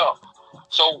or male.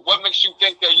 So what makes you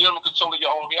think that you're in control of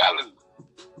your own reality?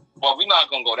 Well, we're not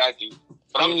going to go that deep.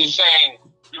 But I'm just saying,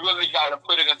 you really got to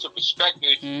put it into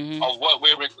perspective of what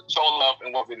we're in control of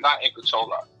and what we're not in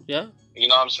control of. Yeah. You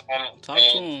know what I'm saying? Talk to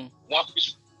him.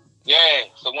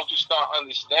 So once you start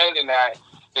understanding that,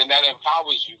 then that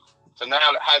empowers you. So now,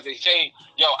 as they say,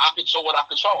 yo, I control what I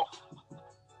control.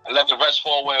 And let the rest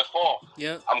fall where it fall.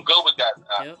 Yep. I'm good with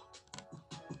that.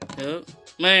 Yep.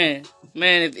 Man,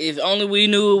 if only we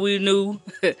knew what we knew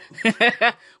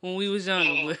when we was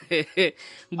younger.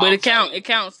 But it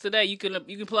counts today. You can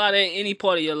apply that in any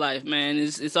part of your life, man.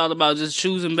 It's all about just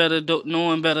choosing better,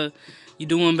 knowing better. You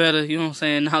doing better. You know what I'm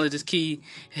saying? Knowledge is key.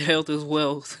 Health is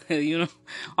wealth. You know,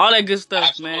 all that good stuff,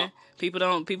 Absolutely. Man. People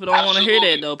don't want to hear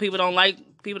that though. People don't like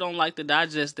to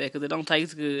digest that because it don't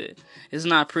taste good. It's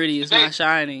not pretty. It's not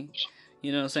shiny.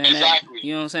 You know what I'm saying? Exactly.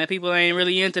 You know what I'm saying? People ain't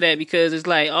really into that because it's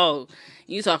like, oh,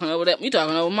 you talking over that? You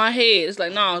talking over my head? It's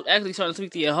like, no, I'm actually trying to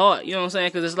speak to your heart. You know what I'm saying?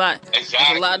 Because it's like, There's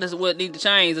a lot that's what need to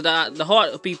change. The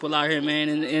heart of people out here, man,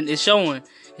 and it's showing.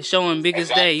 It's showing big as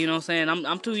day. You know what I'm saying?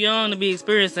 I'm too young to be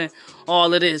experiencing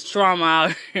all of this trauma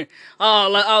out here.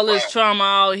 all this trauma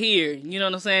out here. You know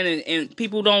what I'm saying? And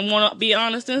people don't want to be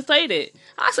honest and say that.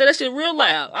 I say that shit real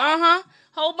loud.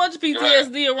 Whole bunch of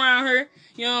PTSD around here.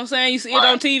 You know what I'm saying? You see it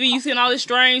on TV. You seeing all this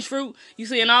strange fruit. You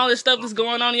seeing all this stuff that's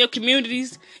going on in your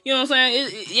communities. You know what I'm saying?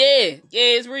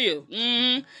 It's real.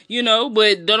 You know,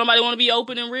 but don't nobody want to be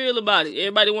open and real about it.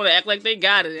 Everybody want to act like they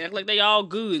got it, act like they all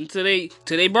good until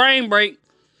they brain break.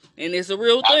 And it's a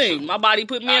real thing. My body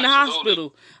put me in the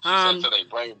hospital.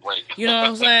 You know what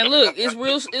I'm saying? Look, it's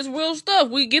real stuff.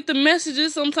 We get the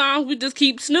messages. Sometimes we just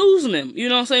keep snoozing them. You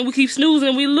know what I'm saying? We keep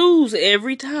snoozing, we lose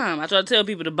every time. I try to tell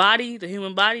people the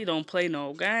human body don't play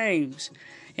no games.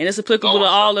 And it's applicable to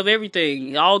all of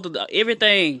everything.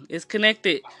 Everything is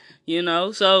connected. You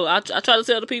know? So I try to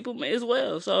tell the people as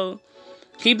well. So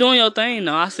keep doing your thing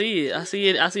though. I see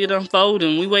it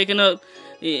unfolding. We waking up.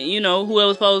 You know,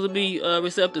 whoever's supposed to be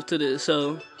receptive to this.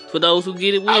 So, for those who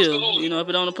get it, will. Absolutely. You know, if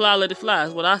it don't apply, let it fly.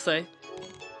 That's what I say.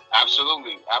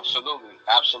 Absolutely.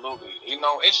 You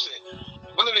know, it's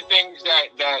one of the things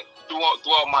that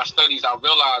throughout my studies I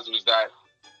realized was that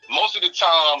most of the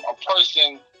time a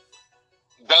person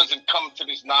doesn't come to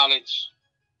this knowledge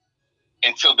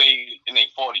until they in their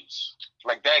 40s.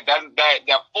 Like that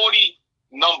 40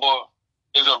 number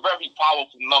is a very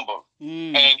powerful number.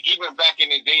 And even back in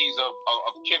the days of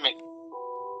Kemet,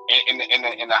 in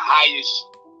the highest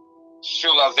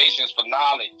civilizations for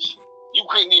knowledge, you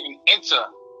couldn't even enter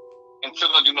into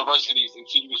the universities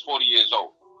until you was 40 years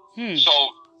old. So,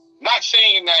 not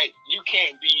saying that you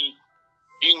can't be,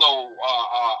 you know,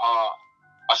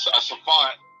 a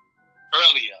savant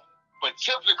earlier, but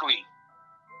typically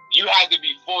you had to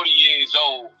be 40 years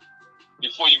old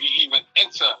before you could even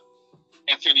enter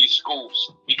into these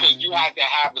schools, because you had to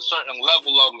have a certain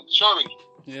level of maturity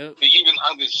to even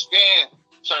understand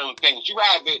certain things. You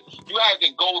had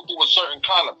to go through a certain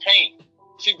kind of pain.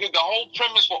 See, the whole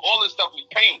premise for all this stuff is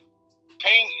pain.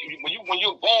 Pain. When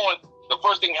you're born, the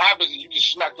first thing happens is you get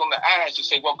smacked on the ass to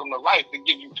say welcome to life, to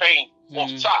give you pain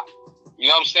off top. You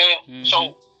know what I'm saying?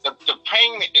 So the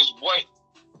pain is what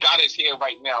got us here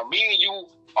right now. Me and you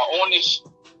are on this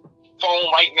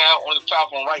phone right now, on the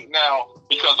platform right now,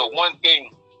 because of one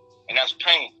thing, and that's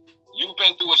pain. You've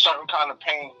been through a certain kind of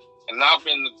pain, and I've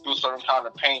been through a certain kind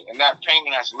of pain, and that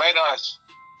pain has led us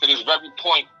to this very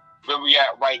point where we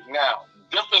at right now.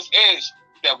 The difference is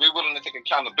that we're willing to take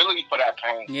accountability for that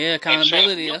pain. Yeah,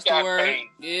 accountability. That's the word. Pain.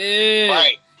 Yeah.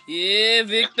 Right. Yeah,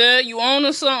 Victor, you on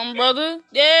to something, brother.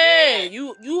 Yeah.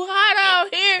 You hot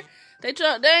out here. They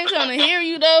ain't trying to hear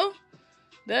you though.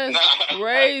 That's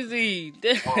crazy.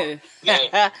 Well,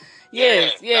 yeah.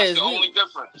 Yes. That's the only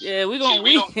difference. Yeah, we can't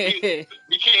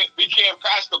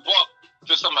pass the buck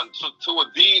to to a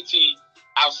deity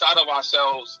outside of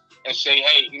ourselves and say,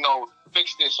 hey,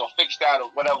 fix this or fix that or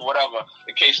whatever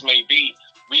the case may be.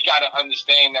 We got to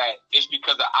understand that it's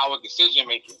because of our decision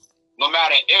making. No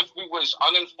matter if we was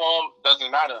uninformed,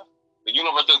 doesn't matter. The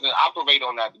universe doesn't operate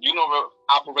on that. The universe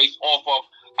operates off of,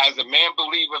 as a man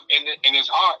believeth in his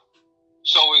heart,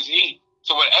 so is he.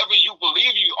 So whatever you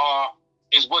believe you are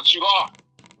is what you are.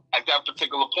 At that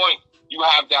particular point, you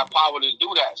have that power to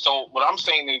do that. So what I'm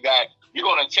saying is that we're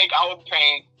going to take our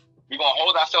pain, we're going to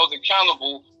hold ourselves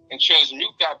accountable and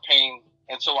transmute that pain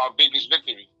into our biggest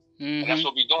victory. Mm-hmm. And that's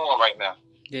what we're doing right now.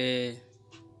 Yeah.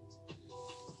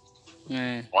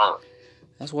 Man. Word.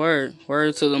 That's word.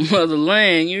 Word to the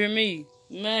motherland. You hear me?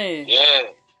 Man.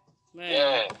 Yeah. Man.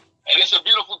 Yeah. And it's a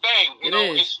beautiful thing.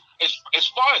 It's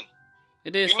fun.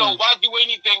 It is. Why do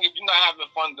anything if you're not having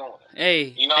fun doing it?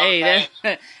 Hey,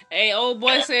 hey, old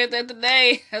boy said that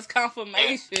today. That's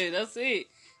confirmation. Yeah. That's it.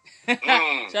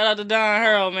 Shout out to Don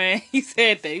Harold, man. He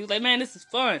said that. He was like, man, this is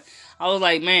fun. I was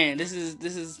like, man, this is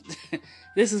this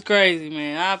is crazy,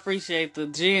 man. I appreciate the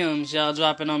gems y'all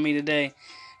dropping on me today.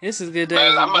 This is good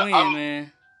days of Gwen,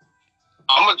 man.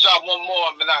 I'm gonna drop one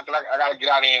more, man. I gotta get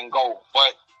out of here and go.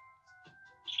 But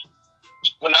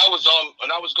when I was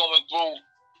going through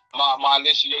my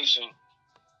initiation,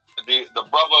 the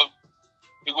brother,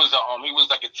 he was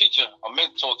like a teacher, a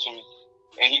mentor to me,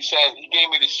 and he gave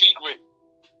me the secret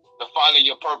to finding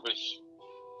your purpose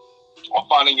or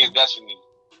finding your destiny.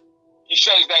 He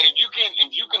says that if you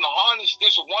can harness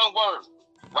this one word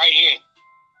right here,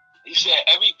 he said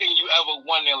everything you ever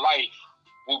want in life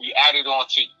will be added on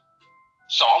to you.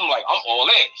 So I'm like, I'm all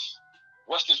ears.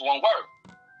 What's this one word?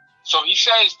 So he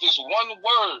says this one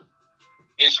word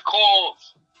is called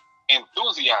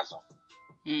enthusiasm.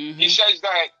 Mm-hmm. He says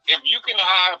that if you can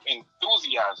have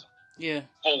enthusiasm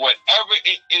for whatever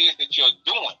it is that you're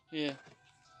doing,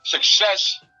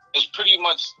 success is pretty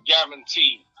much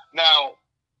guaranteed. Now,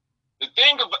 the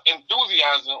thing of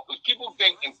enthusiasm is people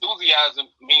think enthusiasm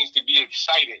means to be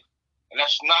excited, and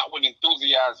that's not what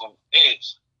enthusiasm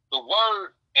is. The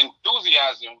word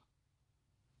enthusiasm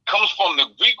comes from the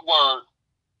Greek word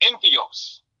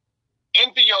entheos.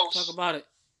 Entheos. Talk about it.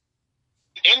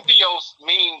 Entheos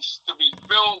means to be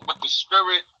filled with the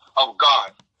Spirit of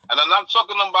God. And I'm not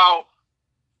talking about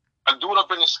a dude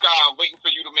up in the sky waiting for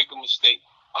you to make a mistake.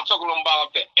 I'm talking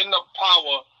about the inner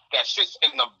power that sits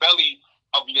in the belly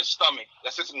of your stomach,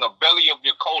 that sits in the belly of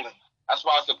your colon. That's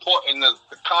why it's important to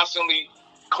constantly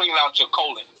clean out your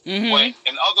colon. Mm-hmm. But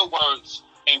in other words,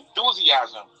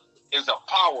 enthusiasm is a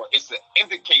power. It's an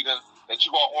indicator that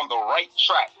you are on the right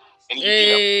track. And you get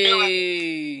a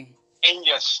feeling in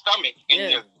your stomach, in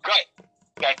your gut,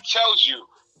 that tells you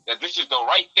that this is the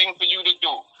right thing for you to do.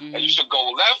 Mm-hmm. That you should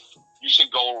go left, you should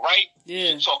go right, you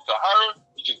should talk to her,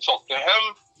 you should talk to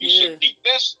him, you should eat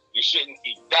this, you shouldn't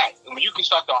eat that. And when you can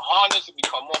start to harness and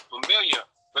become more familiar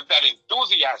with that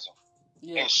enthusiasm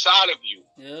inside of you,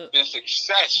 then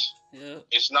success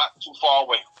is not too far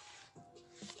away.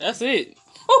 That's it.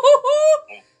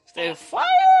 Stay fire.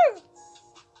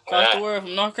 Across the world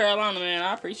from North Carolina, man.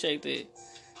 I appreciate that.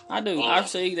 I do. I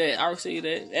receive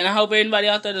that. And I hope anybody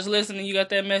out there that's listening, you got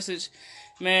that message.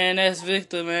 Man, that's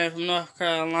Victor, man, from North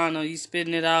Carolina. You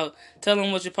spitting it out. Tell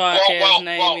them what your podcast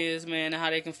name is, man, and how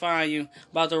they can find you.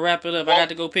 About to wrap it up. I got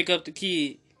to go pick up the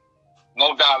kid.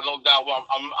 No doubt. Well,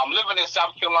 I'm living in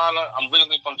South Carolina. I'm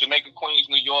originally from Jamaica, Queens,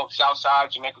 New York, South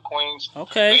Side, Jamaica, Queens.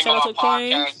 Okay, shout out to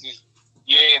Queens.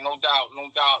 No doubt.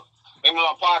 Name of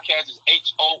my podcast is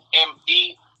HOME,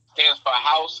 stands for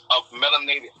House of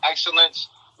Melanated Excellence.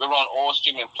 We're on all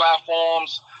streaming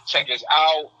platforms. Check us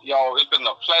out. Yo, it's been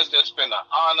a pleasure. It's been an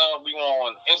honor. We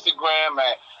on Instagram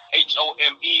at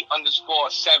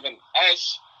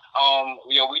HOME_7S.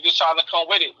 We just trying to come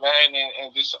with it, man,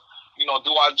 and just, do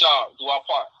our job, do our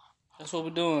part. That's what we're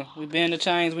doing. We being the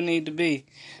change we need to be.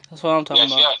 That's what I'm talking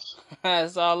about. Yes.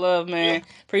 That's all love, man. Yeah.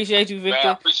 Appreciate you,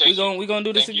 Victor. Man, we're gonna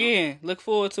do this again. Look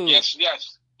forward to it. Yes.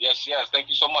 Thank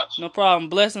you so much. No problem.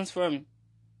 Blessings from you.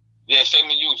 Yeah, same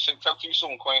to you. Talk to you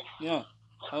soon, Queen. Yeah.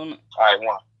 All right,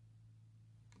 one.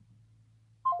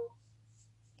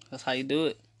 That's how you do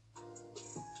it.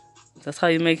 That's how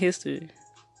you make history.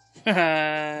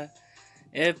 Epicness.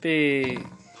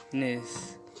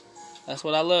 That's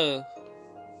what I love.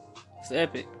 It's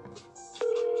epic.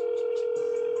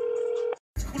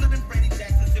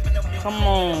 Come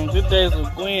on, Good Days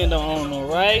with Gwen don't own no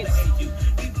rights.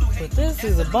 But this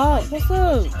is about, what's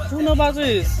up? Who know about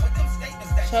this?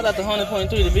 Shout out to 100.3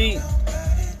 The Beat.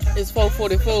 It's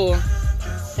 4:44.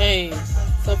 Hey,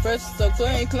 so fresh, so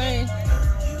clean.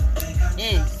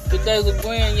 Good Days with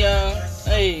Gwen, y'all.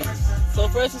 Hey, so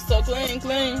fresh, so clean.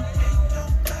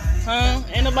 Huh?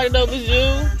 Ain't nobody dope as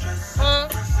you. Huh?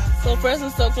 So fresh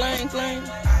and so clean.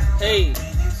 Hey.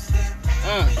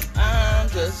 I'm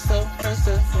just so fresh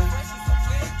and clean.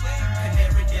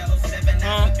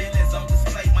 Huh?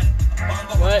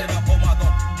 What?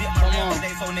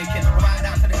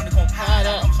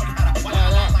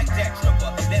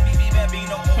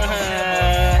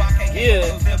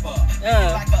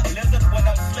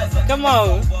 Come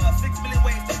on.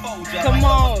 Yeah. Come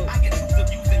on.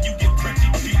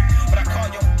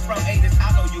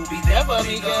 That for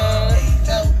me, girl.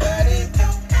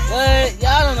 What?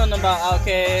 Y'all don't know nothing about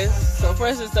Outkast. So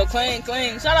fresh and so clean.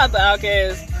 Shout out to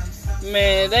Outkast.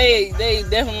 Man, they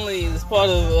definitely is part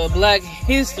of Black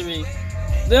history.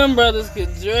 Them brothers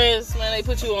could dress, man. They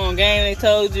put you on game. They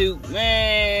told you,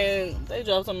 man. They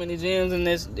dropped so many gems in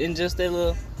just that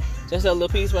little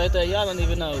piece right there. Y'all don't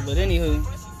even know. But anywho,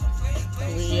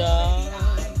 yeah.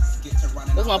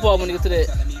 That's my part when we get to that.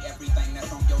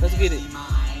 Let's get it.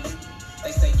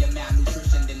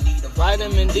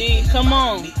 Vitamin D, come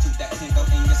on.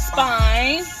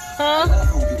 Spine, huh?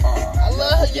 I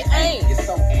love who you ain't. It's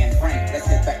so and frank. Let's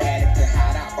hit the attic to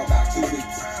hide out for about 2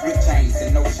 weeks. With chains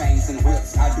and no chains and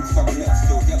whips. I do something else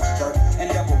to hip jerk. And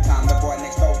double time, the boy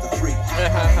next door's the freak.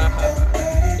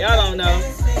 Y'all don't know.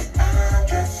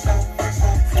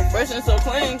 Fresh and so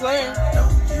clean.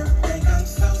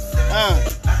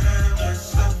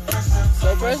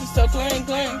 So fresh and so clean.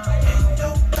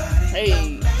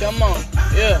 Hey, come on.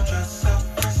 Yeah.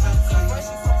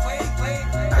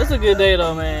 It's a good day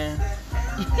though, man.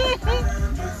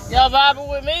 Y'all vibing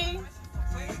with me?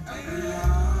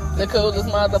 The coolest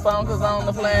motherfuckers on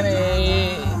the planet.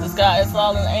 The sky is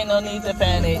falling, ain't no need to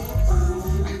panic.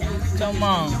 Come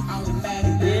on.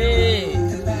 Yeah.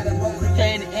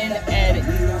 Katie in the attic.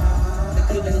 The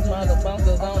coolest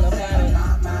motherfuckers on the planet.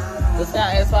 The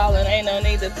sky is falling, ain't no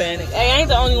need to panic. Hey, I ain't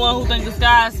the only one who think the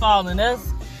sky is falling.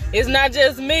 It's not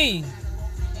just me.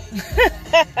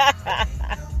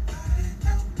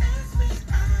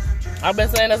 I've been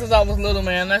saying that since I was little,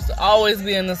 man. That's always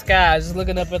be in the sky, just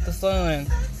looking up at the sun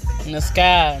and the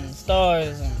sky and the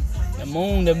stars and the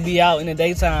moon that be out in the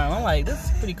daytime. I'm like, this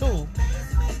is pretty cool.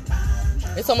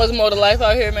 There's so much more to life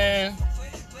out here, man.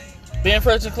 Being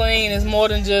fresh and clean is more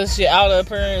than just your outer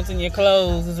appearance and your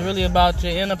clothes. It's really about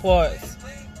your inner parts,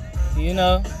 you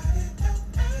know?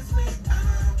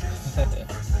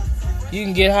 You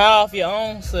can get high off your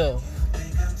own self,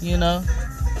 you know?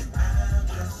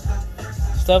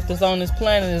 Stuff that's on this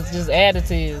planet is just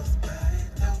additives.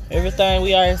 Everything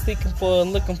we are seeking for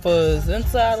and looking for is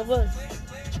inside of us.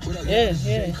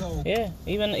 Yeah.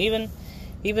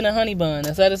 Even a honey bun.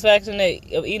 The satisfaction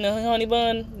of eating a honey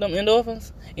bun, them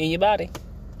endorphins in your body.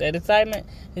 That excitement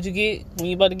that you get when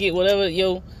you're about to get whatever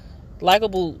your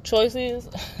likable choice is.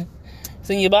 It's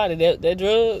in your body. That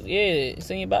drug, yeah, it's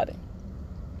in your body.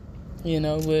 You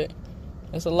know, but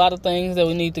there's a lot of things that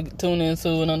we need to tune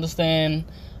into and understand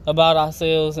about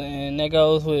ourselves, and that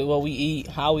goes with what we eat,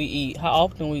 how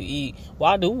often we eat,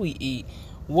 why do we eat,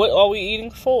 what are we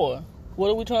eating for, what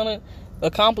are we trying to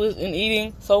accomplish in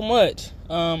eating so much.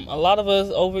 A lot of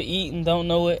us overeat and don't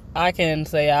know it. I can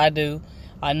say I do.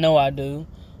 I know I do.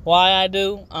 Why I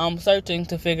do? I'm searching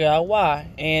to figure out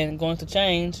why, and going to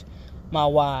change my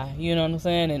why, you know what I'm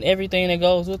saying, and everything that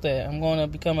goes with that. I'm going to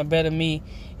become a better me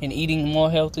in eating more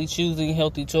healthy, choosing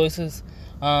healthy choices.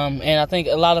 And I think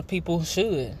a lot of people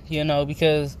should, you know,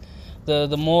 because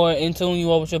the more in tune you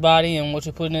are with your body and what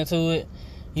you're putting into it,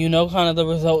 you know kind of the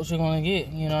results you're going to get.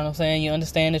 You know what I'm saying? You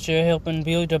understand that you're helping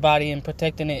build your body and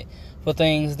protecting it for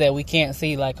things that we can't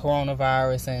see, like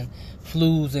coronavirus and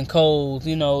flus and colds,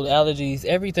 you know, allergies,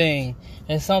 everything.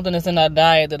 It's something that's in our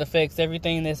diet that affects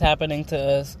everything that's happening to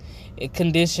us.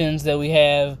 Conditions that we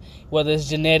have, whether it's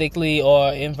genetically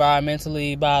or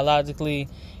environmentally, biologically.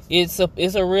 It's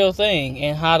a real thing,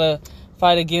 and how to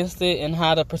fight against it and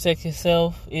how to protect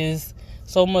yourself is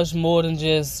so much more than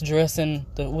just dressing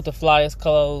with the flyest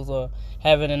clothes or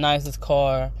having the nicest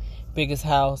car, biggest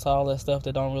house, all that stuff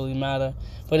that don't really matter.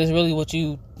 But it's really what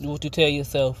you tell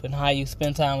yourself and how you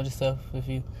spend time with yourself. If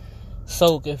you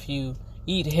soak, if you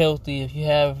eat healthy, if you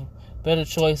have better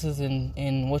choices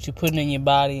in what you're putting in your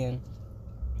body, and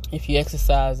if you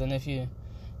exercise, and if you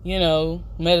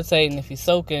meditating, if you're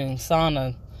soaking,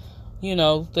 sauna,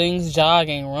 things,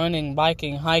 jogging, running,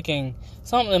 biking, hiking,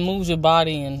 something that moves your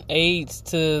body and aids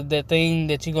to that thing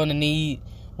that you're going to need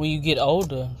when you get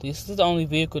older. This is the only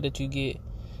vehicle that you get.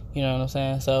 You know what I'm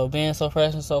saying? So being so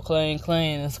fresh and so clean,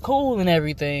 it's cool and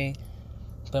everything.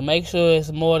 But make sure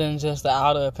it's more than just the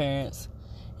outer appearance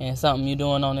and something you're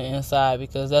doing on the inside,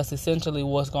 because that's essentially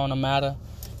what's going to matter.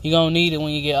 You're going to need it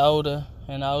when you get older.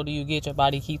 And the older you get, your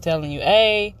body keep telling you,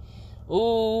 hey,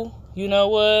 ooh, you know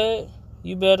what?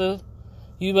 You better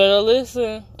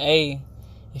listen. Hey,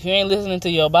 if you ain't listening to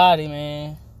your body,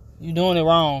 man, you're doing it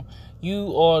wrong.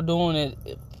 You are doing it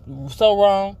so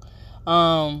wrong.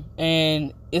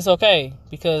 And it's okay,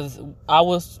 because I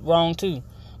was wrong too.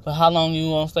 But how long you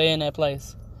gonna stay in that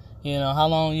place? How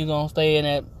long you gonna stay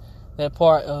in that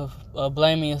part of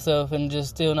blaming yourself and just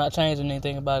still not changing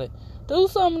anything about it? Do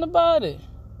something about it.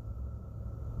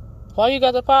 Why you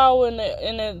got the power and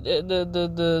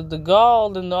the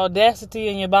gall and the audacity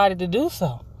in your body to do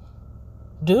so?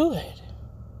 Do it.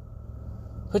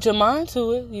 Put your mind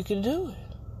to it. You can do it.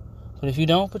 But if you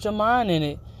don't put your mind in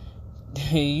it,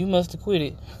 you must have quit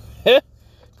it. Because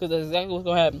that's exactly what's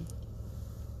gonna happen.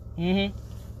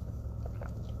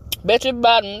 Bet your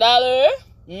bottom dollar.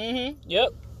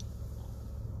 Yep.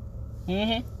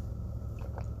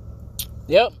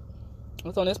 Yep.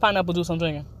 What's on this pineapple juice I'm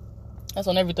drinking? That's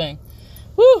on everything.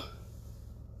 Woo!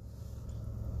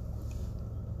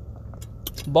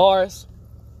 Bars.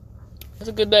 It's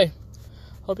a good day.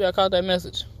 Hope y'all caught that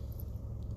message.